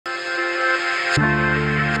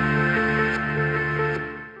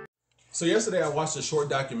So yesterday I watched a short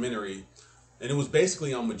documentary, and it was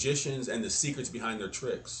basically on magicians and the secrets behind their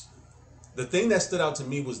tricks. The thing that stood out to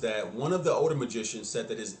me was that one of the older magicians said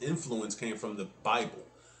that his influence came from the Bible.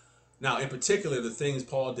 Now, in particular, the things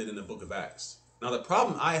Paul did in the book of Acts. Now, the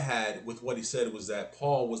problem I had with what he said was that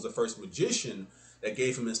Paul was the first magician that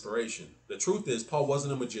gave him inspiration. The truth is, Paul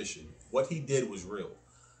wasn't a magician. What he did was real.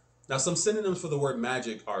 Now, some synonyms for the word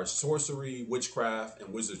magic are sorcery, witchcraft,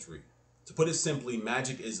 and wizardry. To put it simply,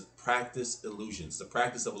 magic is practice illusions, the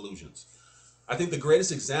practice of illusions. I think the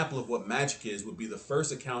greatest example of what magic is would be the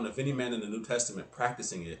first account of any man in the New Testament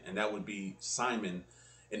practicing it, and that would be Simon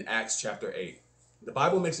in Acts chapter 8. The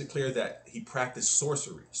Bible makes it clear that he practiced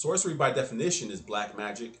sorcery. Sorcery, by definition, is black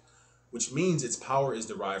magic, which means its power is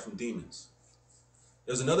derived from demons.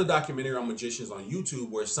 There's another documentary on magicians on YouTube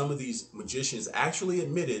where some of these magicians actually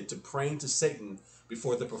admitted to praying to Satan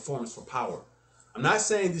before the performance for power. I'm not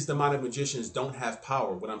saying these demonic magicians don't have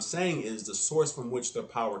power. What I'm saying is the source from which their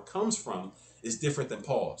power comes from is different than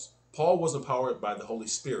Paul's. Paul was empowered by the Holy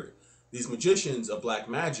Spirit. These magicians of black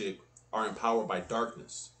magic are empowered by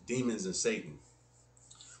darkness, demons, and Satan.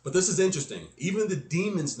 But this is interesting. Even the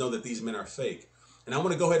demons know that these men are fake. And I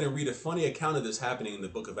want to go ahead and read a funny account of this happening in the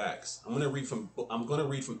book of Acts. I'm going to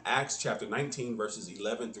read from Acts chapter 19, verses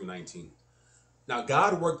 11 through 19. Now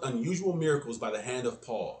God worked unusual miracles by the hand of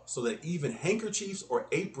Paul, so that even handkerchiefs or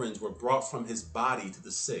aprons were brought from his body to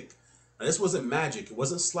the sick. Now this wasn't magic. It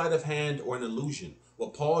wasn't sleight of hand or an illusion.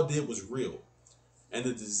 What Paul did was real. And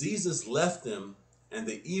the diseases left them, and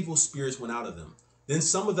the evil spirits went out of them. Then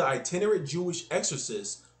some of the itinerant Jewish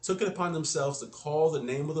exorcists took it upon themselves to call the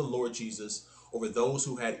name of the Lord Jesus over those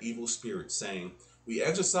who had evil spirits, saying, we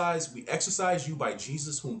exorcise you by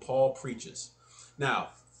Jesus whom Paul preaches.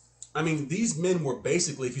 Now, I mean, these men were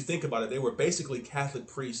basically, if you think about it, they were basically Catholic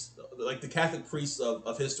priests, like the Catholic priests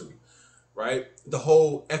of history, right? The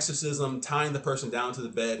whole exorcism, tying the person down to the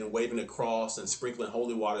bed and waving a cross and sprinkling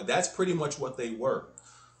holy water, that's pretty much what they were.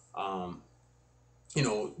 The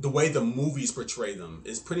way the movies portray them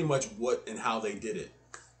is pretty much what and how they did it.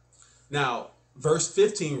 Now, verse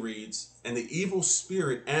 15 reads, and the evil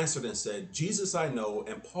spirit answered and said, Jesus I know,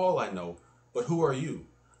 and Paul I know, but who are you?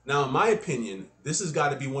 Now, in my opinion, this has got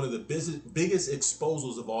to be one of the biggest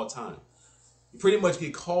exposals of all time. You pretty much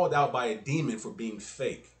get called out by a demon for being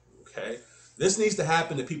fake, okay? This needs to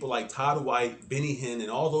happen to people like Todd White, Benny Hinn, and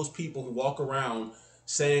all those people who walk around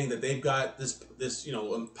saying that they've got this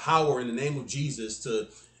power in the name of Jesus to,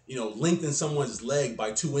 lengthen someone's leg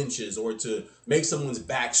by 2 inches or to make someone's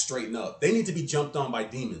back straighten up. They need to be jumped on by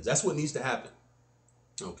demons. That's what needs to happen,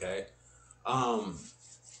 okay?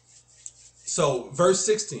 So verse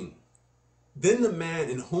 16, then the man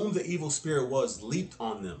in whom the evil spirit was leaped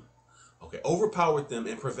on them, okay, overpowered them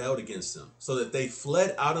and prevailed against them, so that they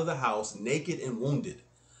fled out of the house naked and wounded.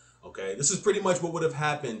 Okay, this is pretty much what would have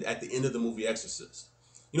happened at the end of the movie Exorcist.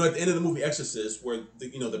 At the end of the movie Exorcist, where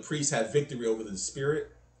the priest had victory over the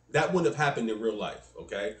spirit, that wouldn't have happened in real life.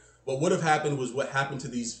 Okay, what would have happened was what happened to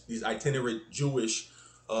these itinerant Jewish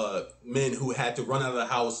men who had to run out of the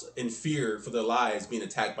house in fear for their lives being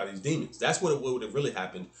attacked by these demons. That's what would have really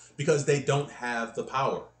happened, because they don't have the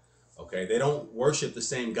power. Okay, they don't worship the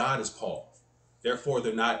same God as Paul. Therefore,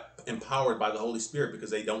 they're not empowered by the Holy Spirit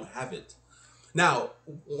because they don't have it. Now,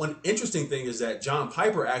 one interesting thing is that John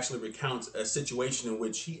Piper actually recounts a situation in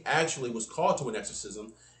which he actually was called to an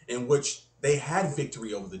exorcism in which they had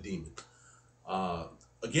victory over the demon.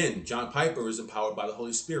 Again, John Piper is empowered by the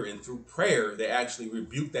Holy Spirit, and through prayer, they actually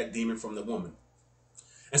rebuked that demon from the woman.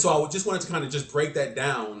 And so I just wanted to kind of just break that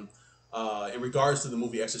down in regards to the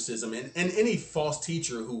movie Exorcism and any false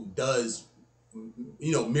teacher who does,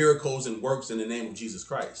 miracles and works in the name of Jesus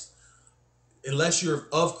Christ. Unless you're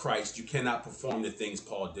of Christ, you cannot perform the things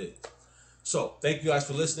Paul did. So thank you guys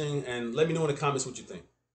for listening, and let me know in the comments what you think.